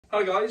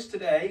Hi guys,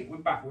 today we're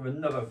back with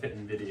another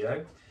fitting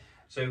video.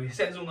 So his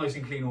head's all nice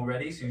and clean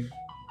already,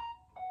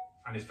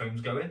 and his phone's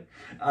going.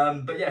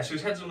 But yeah, so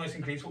his head's all nice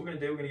and clean, so what we're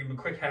going to do, we're going to give him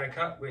a quick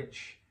haircut,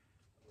 which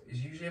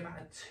is usually about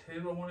a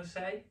 2, I want to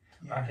say,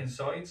 back and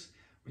sides.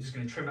 We're just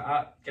going to trim it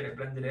up, get it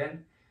blended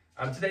in.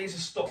 Today's a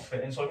stock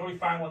fitting, so I've already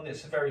found one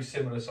that's a very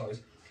similar size.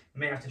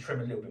 May have to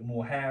trim a little bit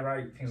more hair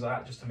out, things like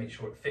that, just to make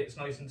sure it fits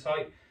nice and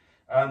tight.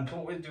 So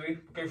what we'll do, we'll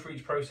go through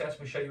each process,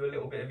 we'll show you a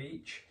little bit of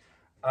each.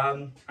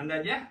 And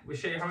then yeah, we'll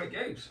show you how it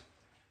goes.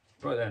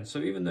 Right then, so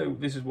even though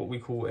this is what we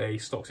call a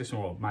stock system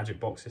or a magic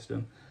box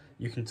system,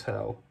 you can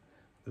tell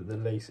that the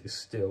lace is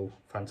still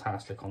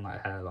fantastic on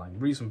that hairline.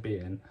 Reason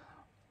being,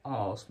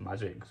 our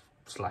magic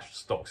 /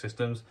 stock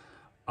systems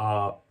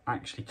are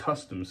actually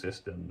custom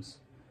systems.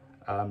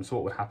 So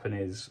what would happen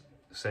is,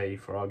 say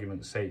for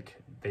argument's sake,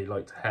 they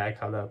liked hair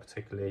colour,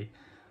 particularly,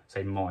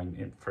 say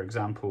mine, for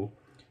example,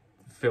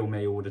 Phil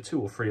may order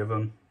 2 or 3 of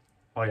them,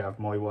 I have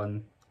my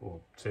 1 or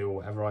 2 or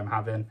whatever I'm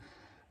having,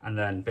 and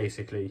then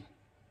basically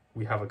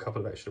we have a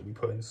couple of extra that we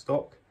put in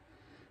stock,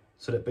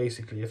 so that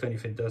basically if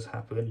anything does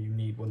happen and you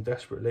need one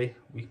desperately,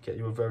 we can get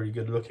you a very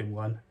good looking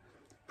one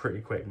pretty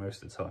quick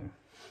most of the time.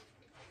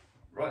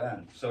 Right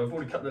then, so I've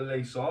already cut the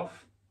lace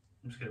off.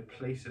 I'm just going to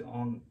place it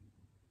on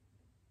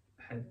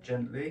head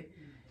gently,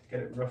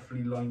 get it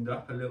roughly lined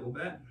up a little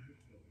bit.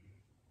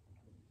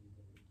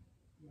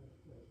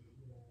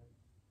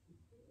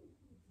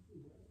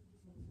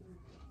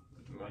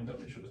 Lined up,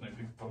 make sure there's no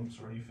big bumps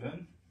or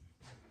anything.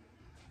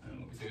 And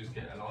what we do is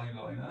get an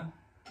eyeliner.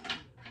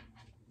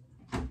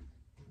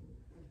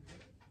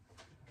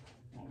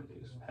 What we do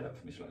is head up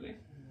for me slightly.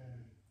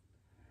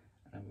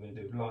 And then we're going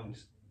to do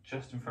lines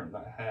just in front of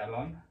that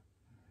hairline,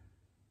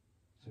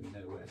 so we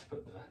know where to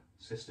put the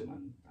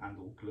system and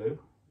all glue.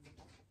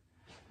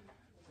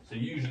 So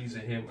usually so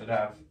here we'd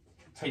have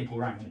tape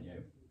around, wouldn't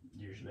you?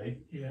 Usually.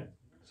 Yeah.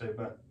 So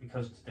but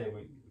because today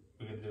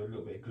we're going to do a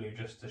little bit of glue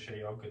just to show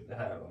you how good the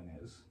hairline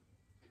is.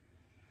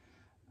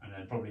 And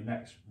then probably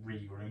next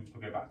re-groom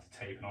we'll go back to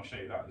tape and I'll show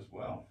you that as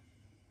well.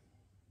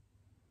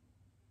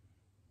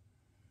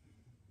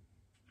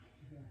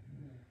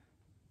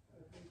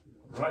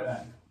 Right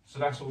then, so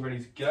that's all ready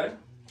to go.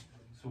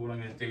 So what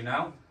I'm going to do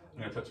now, I'm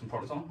going to put some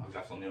products on. I've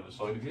left on the other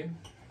side of you.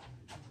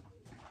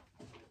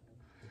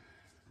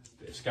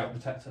 Bit of scalp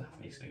protector,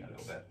 loosening a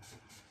little bit.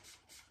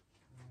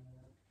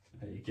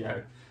 There you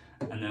go.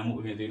 And then what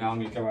we're going to do now, I'm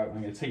going to go out and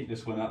I'm going to tape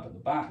this one up at the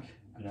back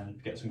and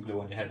then get some glue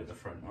on your head at the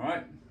front,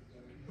 alright?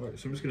 Right,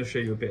 so I'm just going to show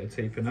you a bit of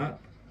taping up.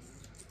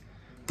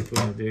 What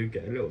we're going to do,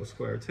 get a little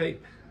square of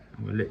tape,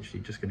 and we're literally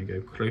just going to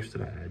go close to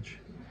that edge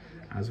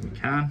as we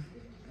can.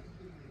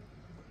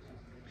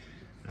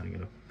 Then I'm going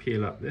to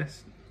peel up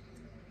this.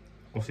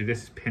 Obviously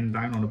this is pinned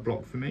down on a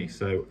block for me,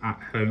 so at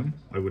home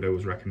I would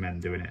always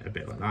recommend doing it a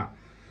bit like that,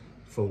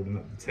 folding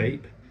up the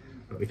tape.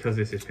 But because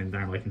this is pinned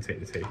down, I can take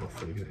the tape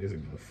off because it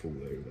isn't going to fall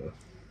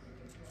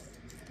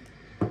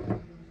over.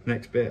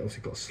 Next bit,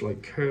 obviously got a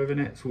slight curve in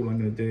it, so all I'm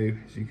going to do,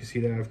 as you can see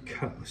there, I've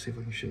cut, let's see if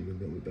I can show you a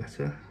little bit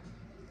better.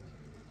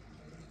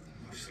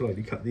 I've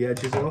slightly cut the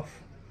edges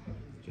off,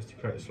 just to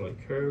create a slight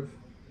curve.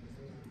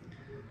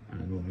 And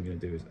then what I'm going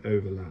to do is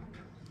overlap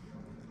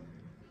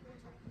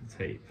the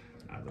tape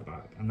at the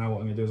back. And now what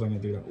I'm going to do is I'm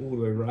going to do that all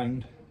the way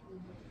around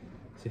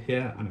to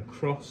here and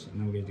across, and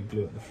then we're going to do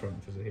glue at the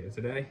front for here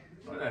today.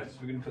 Right there, so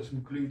we're going to put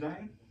some glue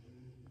down.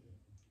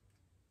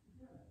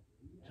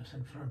 Just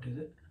in front, is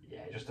it?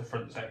 Yeah, just the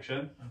front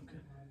section. Okay.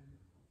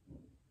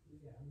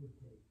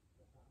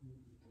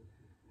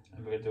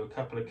 And we're going to do a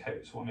couple of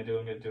coats. So what I'm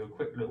going to do a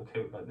quick little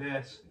coat like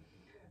this.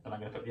 Then I'm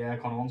going to put the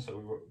aircon on, so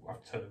we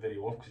have to turn the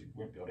video off because you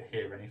won't be able to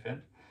hear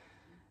anything.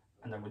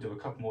 And then we'll do a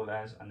couple more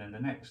layers. And then the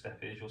next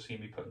step is you'll see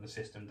me putting the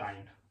system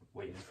down,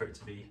 waiting for it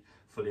to be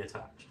fully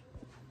attached.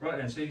 Right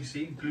then, so you can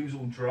see glue's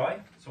all dry.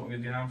 So what I'm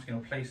going to do now, I'm just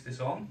going to place this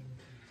on,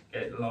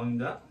 get it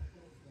lined up.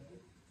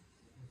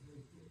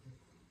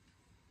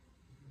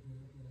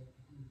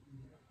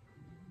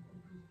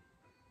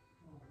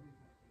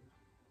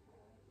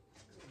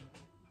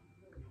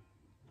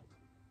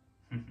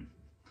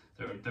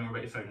 Don't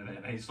worry about your phone in a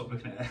minute, mate. Stop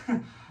looking at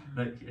it.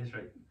 Look, it's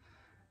right.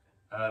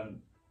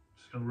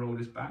 Just going to roll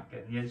this back,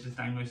 getting the edges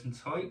down nice and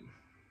tight.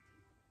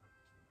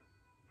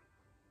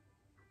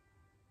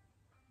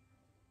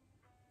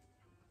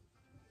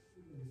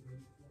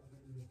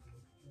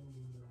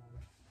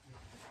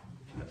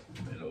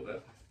 A little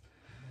bit.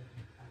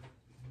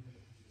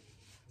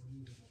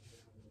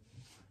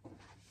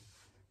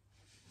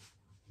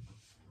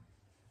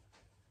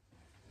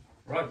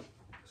 Right.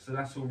 So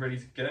that's all ready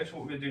to go. So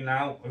what we're going to do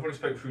now, I've already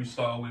spoke through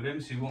style with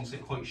him, so he wants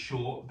it quite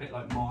short, a bit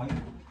like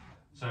mine.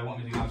 So what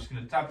I'm going to do now, I'm just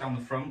going to dab down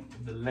the front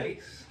with the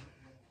lace.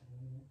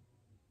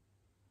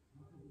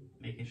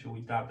 Making sure we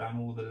dab down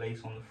all the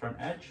lace on the front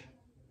edge.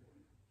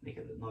 Make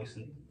it look nice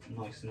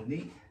and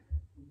neat.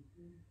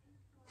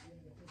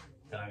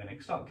 Then I'm going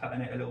to start cutting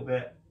it a little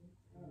bit,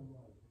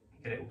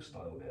 get it all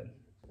styled in.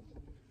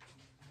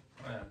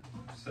 Right,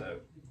 so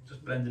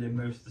just blended in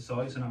most of the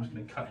sides, and I'm just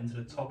going to cut into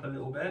the top a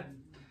little bit.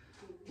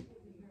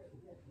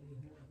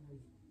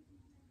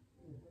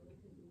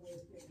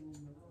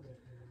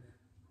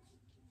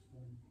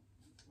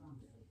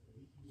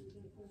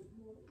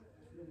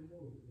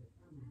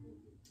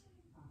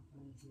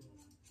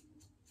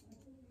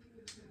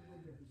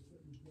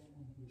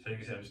 So you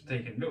can see I'm just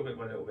taking a little bit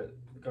by little bit,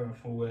 going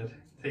forward,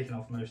 taking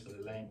off most of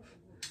the length,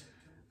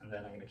 and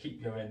then I'm going to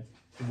keep going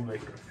all the way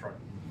to the front.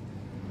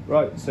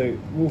 Right, so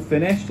we're all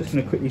finished. Just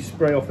going to quickly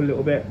spray off a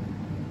little bit,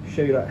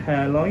 show you that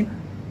hairline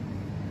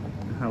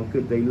and how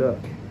good they look.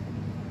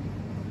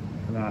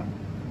 And that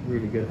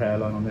really good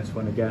hairline on this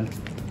one again.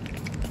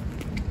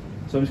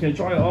 So I'm just going to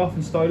dry it off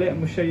and style it, and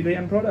we'll show you the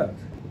end product.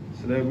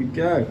 So there we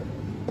go,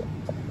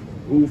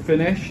 all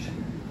finished,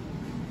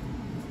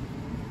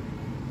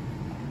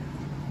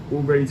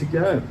 all ready to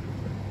go.